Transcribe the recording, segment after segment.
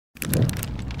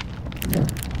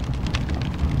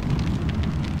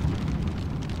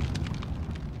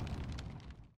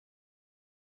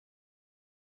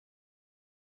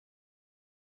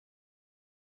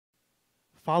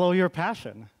Follow your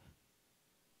passion.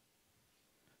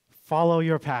 Follow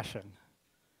your passion.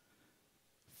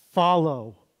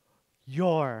 Follow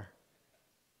your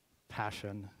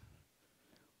passion.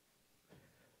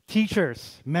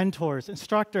 Teachers, mentors,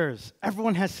 instructors,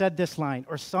 everyone has said this line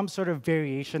or some sort of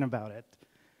variation about it.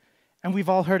 And we've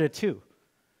all heard it too,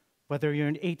 whether you're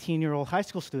an 18-year-old high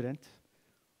school student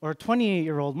or a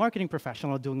 28-year-old marketing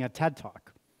professional doing a TED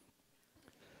Talk.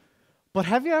 But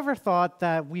have you ever thought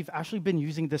that we've actually been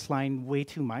using this line way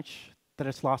too much, that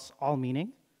it's lost all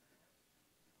meaning?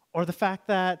 Or the fact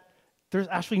that there's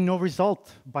actually no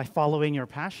result by following your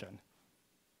passion?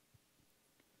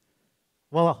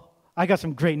 Well, I got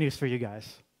some great news for you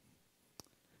guys.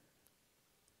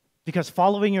 Because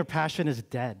following your passion is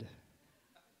dead.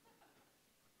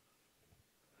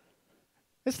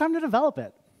 It's time to develop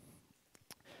it.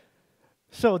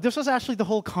 So this was actually the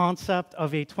whole concept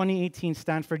of a 2018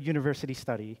 Stanford University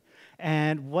study.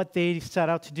 And what they set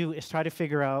out to do is try to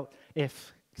figure out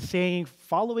if saying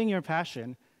following your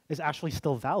passion is actually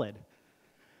still valid.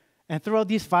 And throughout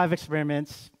these 5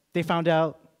 experiments, they found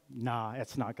out, nah,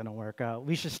 it's not going to work out.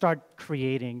 We should start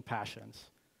creating passions.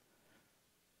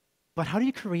 But how do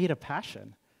you create a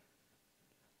passion?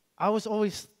 I've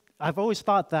always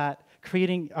thought that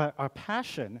creating our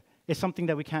passion is something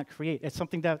that we can't create. It's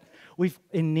something that we've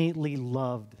innately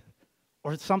loved,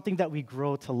 or it's something that we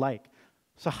grow to like.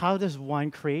 So how does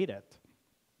one create it?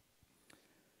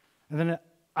 And then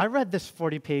I read this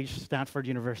 40-page Stanford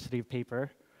University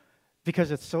paper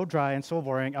because it's so dry and so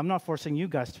boring. I'm not forcing you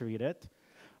guys to read it.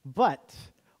 But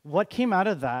what came out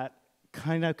of that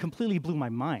kind of completely blew my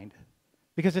mind,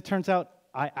 because it turns out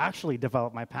I actually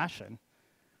developed my passion,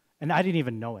 and I didn't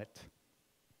even know it.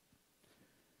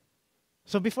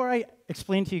 So before I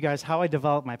explain to you guys how I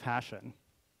developed my passion,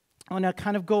 I want to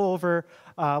kind of go over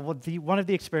one of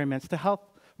the experiments to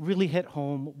help really hit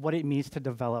home what it means to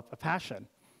develop a passion.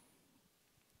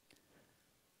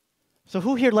 So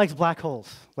who here likes black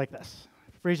holes like this?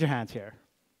 Raise your hands here.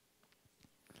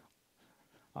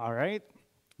 All right,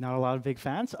 not a lot of big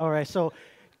fans. All right, so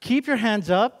keep your hands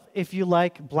up if you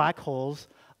like black holes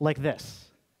like this.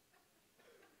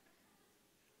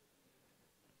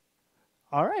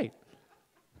 All right.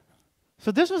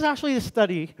 So this was actually a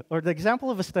study, or the example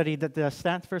of a study that the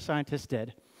Stanford scientists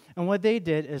did. And what they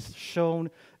did is shown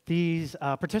these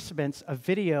participants a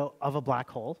video of a black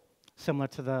hole, similar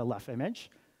to the left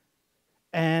image.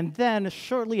 And then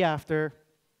shortly after,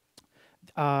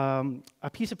 a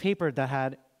piece of paper that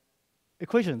had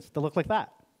equations that looked like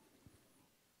that.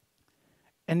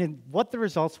 And then what the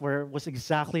results were was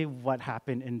exactly what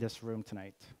happened in this room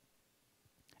tonight.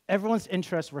 Everyone's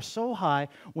interests were so high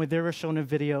when they were shown a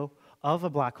video of a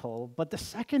black hole, but the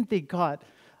second they got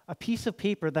a piece of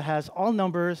paper that has all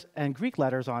numbers and Greek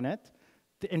letters on it,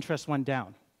 the interest went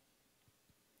down.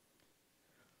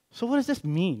 So what does this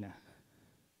mean?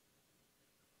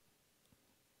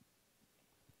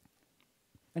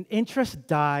 An interest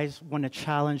dies when a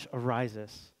challenge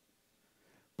arises,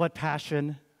 but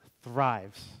passion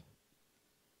thrives.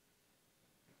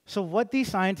 So what these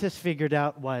scientists figured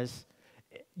out was,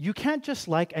 you can't just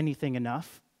like anything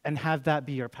enough and have that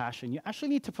be your passion. You actually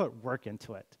need to put work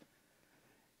into it.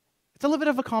 It's a little bit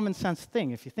of a common sense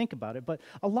thing if you think about it, but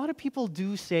a lot of people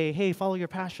do say, hey, follow your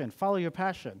passion, follow your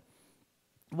passion.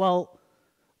 Well,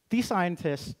 these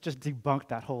scientists just debunked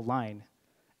that whole line,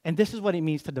 and this is what it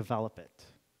means to develop it.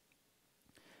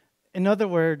 In other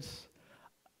words,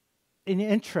 an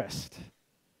interest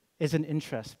is an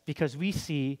interest because we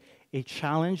see a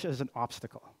challenge as an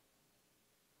obstacle.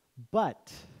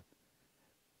 But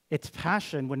it's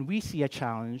passion when we see a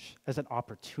challenge as an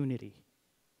opportunity.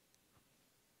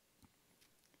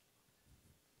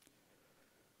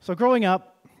 So growing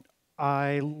up,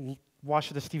 I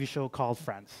watched this TV show called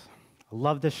Friends. I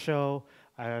love this show.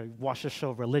 I watched this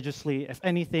show religiously. If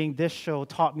anything, this show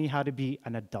taught me how to be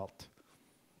an adult.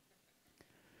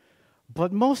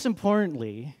 But most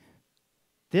importantly,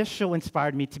 this show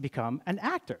inspired me to become an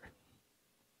actor.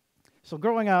 So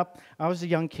growing up, I was a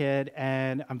young kid,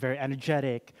 and I'm very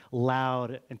energetic,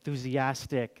 loud,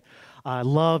 enthusiastic. I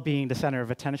love being the center of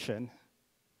attention.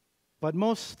 But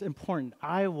most important,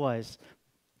 I was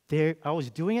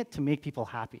doing it to make people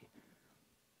happy.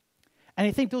 And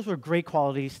I think those were great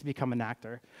qualities to become an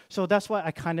actor. So that's why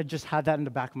I kind of just had that in the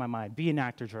back of my mind. Be an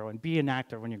actor, Jerwin. Be an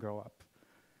actor when you grow up.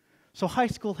 So high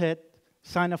school hit.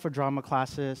 Signed up for drama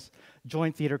classes,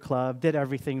 joined theater club, did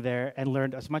everything there, and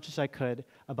learned as much as I could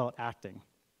about acting.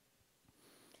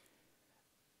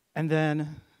 And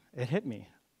then it hit me.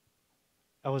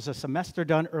 I was a semester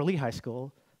done early high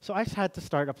school, so I had to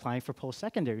start applying for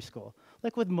post-secondary school,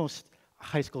 like with most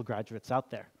high school graduates out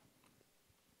there.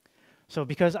 So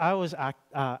because I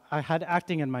had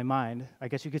acting in my mind, I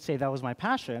guess you could say that was my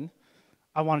passion,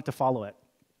 I wanted to follow it.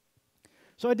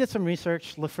 So I did some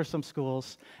research, looked for some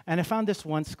schools, and I found this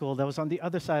one school that was on the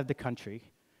other side of the country.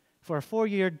 For a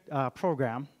 4-year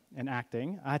program in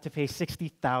acting, I had to pay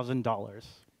 $60,000.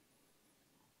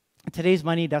 In today's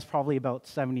money, that's probably about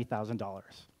 $70,000.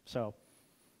 So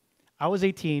I was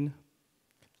 18,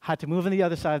 had to move on the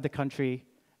other side of the country,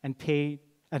 and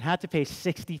had to pay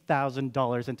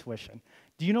 $60,000 in tuition.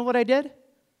 Do you know what I did?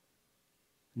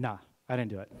 Nah, I didn't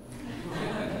do it.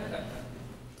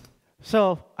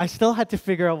 So I still had to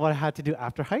figure out what I had to do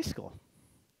after high school.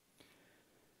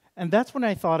 And that's when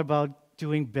I thought about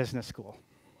doing business school.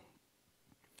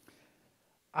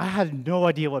 I had no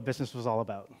idea what business was all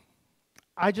about.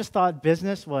 I just thought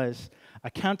business was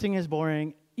accounting is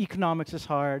boring, economics is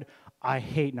hard, I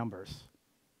hate numbers.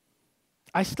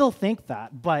 I still think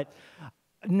that, but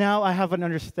now I have an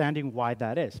understanding why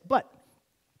that is. But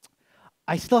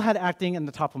I still had acting in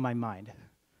the top of my mind.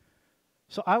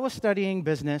 So I was studying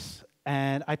business,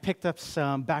 and I picked up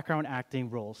some background acting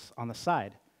roles on the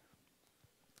side.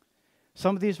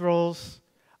 Some of these roles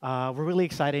were really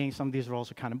exciting. Some of these roles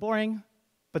were kind of boring.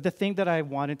 But the thing that I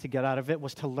wanted to get out of it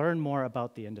was to learn more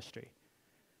about the industry,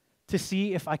 to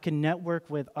see if I can network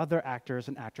with other actors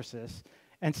and actresses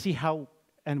and see how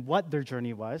and what their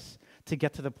journey was to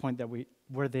get to the point that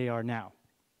where they are now,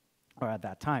 or at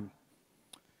that time.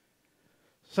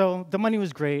 So the money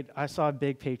was great. I saw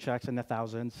big paychecks in the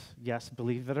thousands. Yes,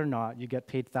 believe it or not, you get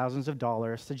paid thousands of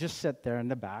dollars to just sit there in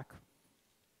the back.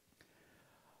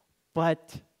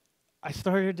 But I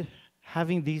started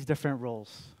having these different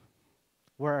roles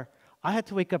where I had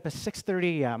to wake up at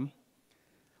 6:30 a.m.,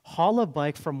 haul a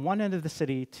bike from one end of the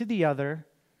city to the other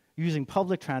using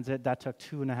public transit that took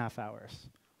 2.5 hours.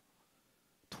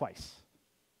 Twice.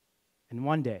 In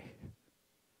one day.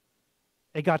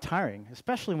 It got tiring,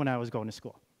 especially when I was going to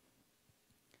school.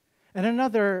 And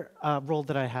another role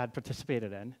that I had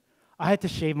participated in, I had to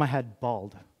shave my head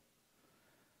bald.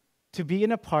 To be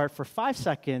in a part for 5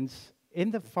 seconds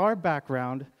in the far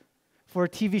background for a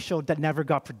TV show that never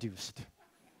got produced.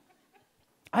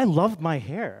 I loved my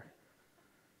hair.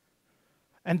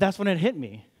 And that's when it hit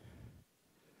me.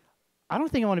 I don't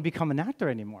think I want to become an actor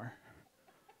anymore.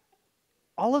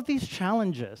 All of these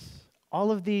challenges,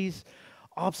 all of these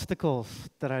obstacles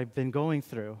that I've been going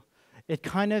through, it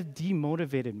kind of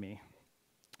demotivated me.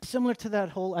 Similar to that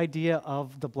whole idea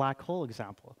of the black hole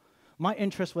example. My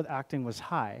interest with acting was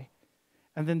high,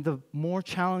 and then the more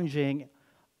challenging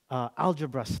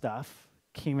algebra stuff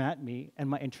came at me, and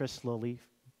my interest slowly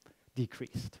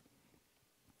decreased.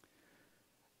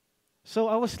 So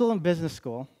I was still in business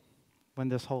school when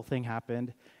this whole thing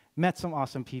happened, met some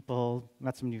awesome people,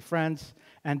 met some new friends,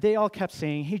 and they all kept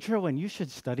saying, "Hey, Jerwin, you should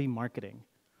study marketing."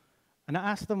 And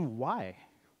I asked them why.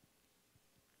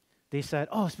 They said,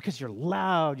 "Oh, it's because you're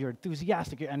loud, you're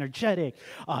enthusiastic, you're energetic,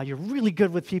 you're really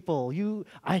good with people.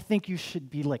 I think you should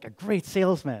be like a great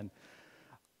salesman."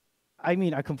 I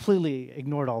mean, I completely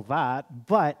ignored all that,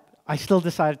 but I still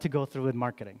decided to go through with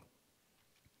marketing.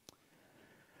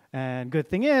 And good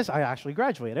thing is, I actually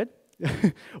graduated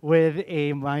with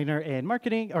a minor in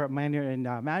marketing, or a minor in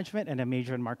management, and a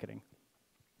major in marketing.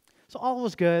 So all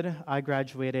was good. I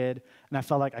graduated, and I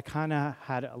felt like I kind of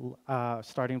had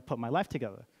starting to put my life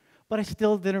together. But I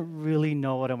still didn't really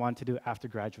know what I wanted to do after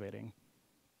graduating.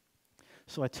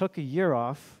 So I took a year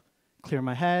off, clear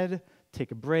my head,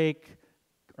 take a break,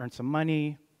 earn some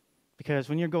money, because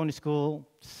when you're going to school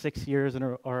 6 years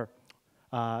or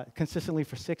consistently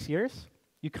for 6 years,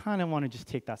 you kind of want to just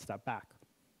take that step back.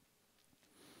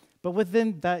 But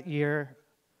within that year,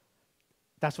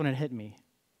 that's when it hit me.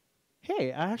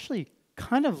 Hey, I actually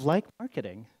kind of like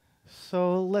marketing.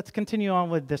 So let's continue on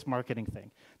with this marketing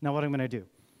thing. Now what I'm going to do?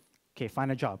 Okay,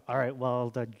 find a job. All right,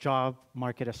 well, the job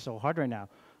market is so hard right now.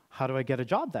 How do I get a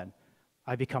job then?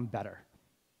 I become better.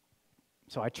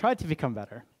 So I tried to become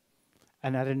better.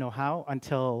 And I didn't know how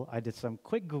until I did some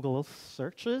quick Google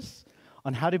searches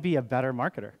on how to be a better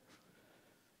marketer.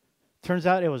 Turns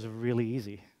out it was really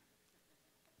easy.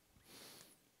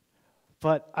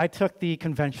 But I took the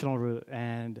conventional route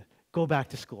and go back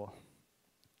to school.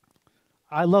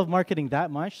 I love marketing that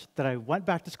much that I went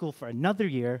back to school for another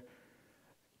year,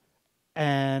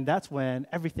 and that's when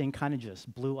everything kind of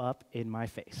just blew up in my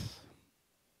face.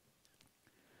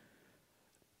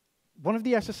 One of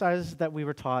the exercises that we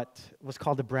were taught was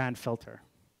called the brand filter.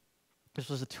 This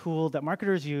was a tool that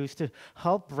marketers use to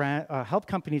help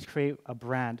companies create a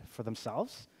brand for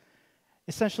themselves,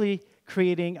 essentially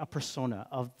creating a persona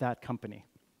of that company.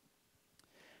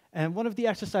 And one of the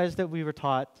exercises that we were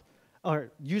taught,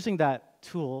 or using that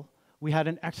tool, we had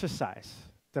an exercise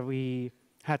that we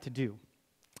had to do.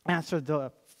 Answer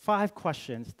the 5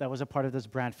 questions that was a part of this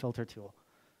brand filter tool.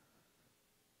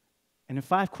 And in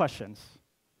 5 questions,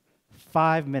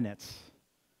 5 minutes,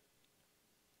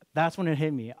 that's when it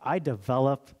hit me. I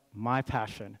developed my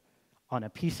passion on a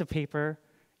piece of paper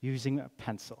using a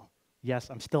pencil. Yes,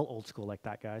 I'm still old school like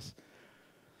that, guys.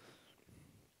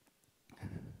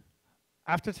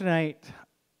 After tonight,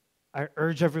 I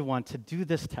urge everyone to do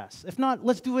this test. If not,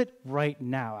 let's do it right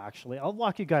now, actually. I'll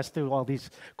walk you guys through all these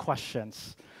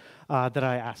questions that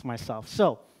I asked myself.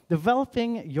 So,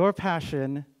 developing your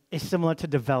passion is similar to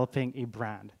developing a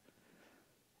brand.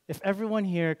 If everyone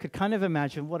here could kind of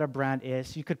imagine what a brand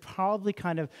is, you could probably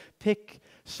kind of pick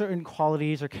certain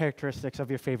qualities or characteristics of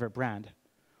your favorite brand.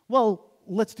 Well,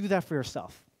 let's do that for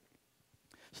yourself.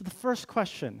 So the first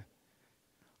question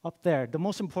up there, the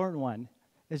most important one,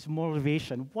 is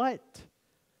motivation. What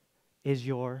is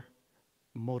your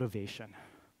motivation?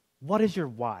 What is your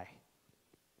why?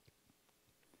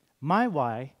 My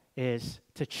why is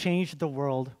to change the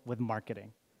world with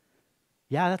marketing.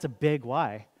 Yeah, that's a big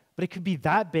why, but it could be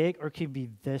that big or it could be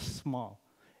this small.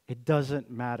 It doesn't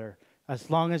matter. As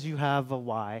long as you have a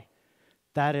why,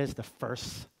 that is the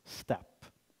first step.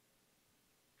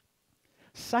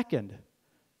 Second,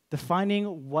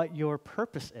 defining what your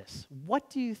purpose is. What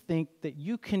do you think that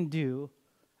you can do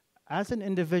as an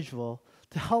individual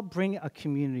to help bring a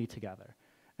community together?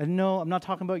 And no, I'm not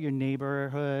talking about your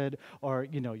neighborhood or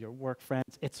your work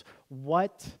friends. It's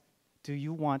what do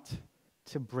you want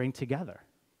to bring together?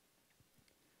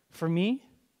 For me,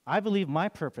 I believe my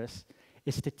purpose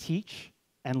is to teach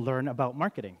and learn about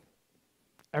marketing.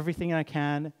 Everything I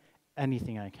can,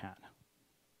 anything I can.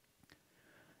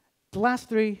 The last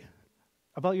 3,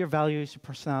 about your values, your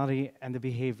personality, and the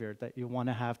behavior that you want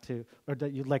to have to, or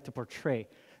that you'd like to portray.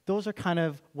 Those are kind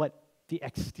of what the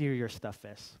exterior stuff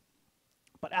is.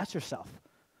 But ask yourself,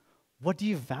 what do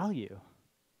you value?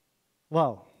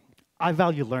 Well, I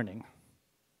value learning.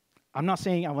 I'm not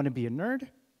saying I want to be a nerd.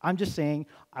 I'm just saying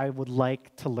I would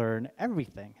like to learn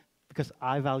everything because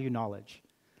I value knowledge.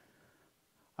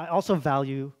 I also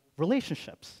value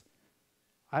relationships.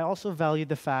 I also value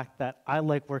the fact that I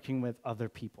like working with other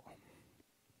people.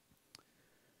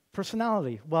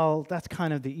 Personality, well, that's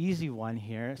kind of the easy one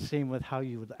here, same with how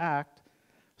you would act.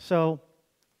 So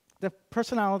the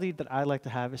personality that I like to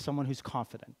have is someone who's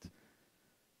confident,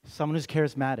 someone who's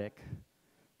charismatic,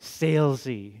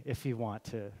 salesy, if you want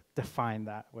to define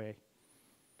that way.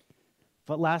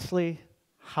 But lastly,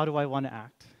 how do I want to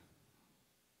act?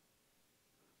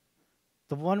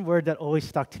 The one word that always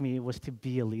stuck to me was to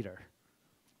be a leader.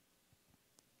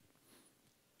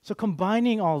 So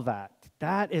combining all that,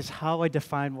 that is how I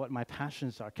define what my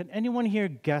passions are. Can anyone here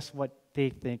guess what they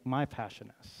think my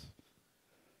passion is?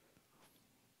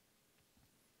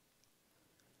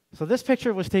 So this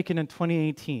picture was taken in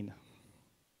 2018.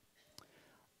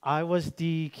 I was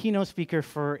the keynote speaker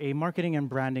for a marketing and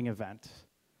branding event.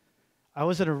 I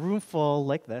was in a room full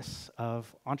like this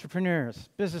of entrepreneurs,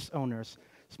 business owners,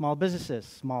 small businesses,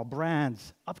 small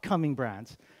brands, upcoming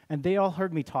brands, and they all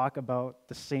heard me talk about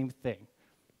the same thing,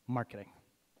 marketing.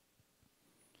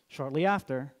 Shortly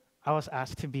after, I was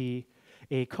asked to be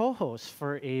a co-host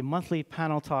for a monthly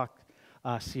panel talk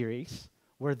series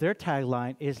where their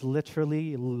tagline is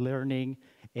literally learning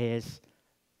is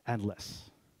endless.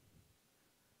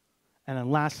 And then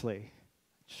lastly,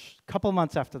 a couple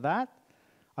months after that,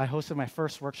 I hosted my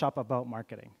first workshop about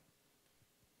marketing.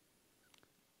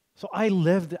 So I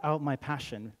lived out my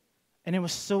passion, and it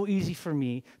was so easy for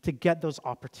me to get those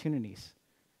opportunities.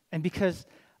 And because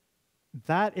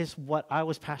that is what I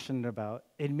was passionate about,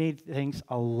 it made things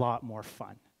a lot more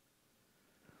fun.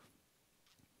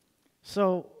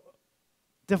 So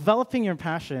developing your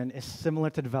passion is similar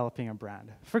to developing a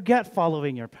brand. Forget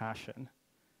following your passion,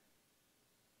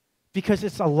 because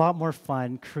it's a lot more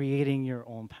fun creating your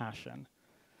own passion.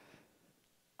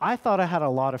 I thought I had a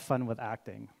lot of fun with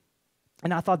acting,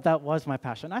 and I thought that was my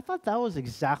passion. I thought that was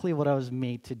exactly what I was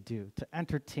made to do, to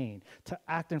entertain, to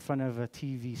act in front of a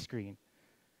TV screen.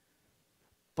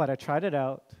 But I tried it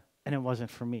out, and it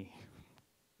wasn't for me,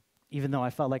 even though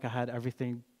I felt like I had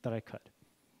everything that I could.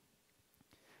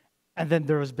 And then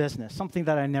there was business, something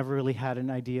that I never really had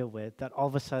an idea with, that all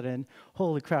of a sudden,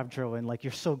 holy crap, Jerwin, like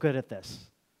you're so good at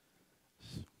this.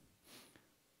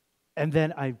 And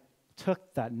then I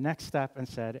took that next step and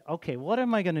said, okay, what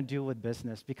am I going to do with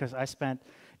business? Because I spent,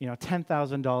 $10,000,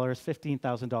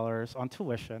 $15,000 on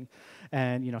tuition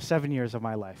and, 7 years of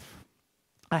my life.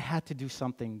 I had to do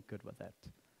something good with it.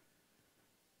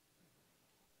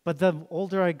 But the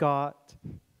older I got,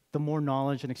 the more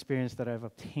knowledge and experience that I've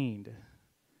obtained.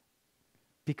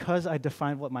 Because I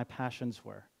defined what my passions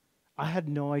were, I had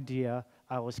no idea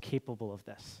I was capable of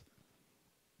this.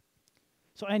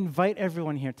 So I invite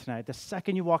everyone here tonight, the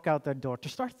second you walk out that door, to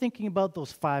start thinking about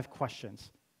those 5 questions.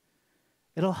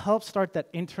 It'll help start that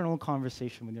internal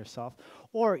conversation with yourself.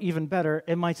 Or even better,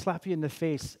 it might slap you in the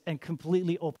face and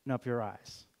completely open up your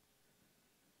eyes.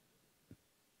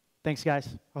 Thanks, guys.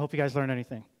 I hope you guys learned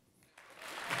anything.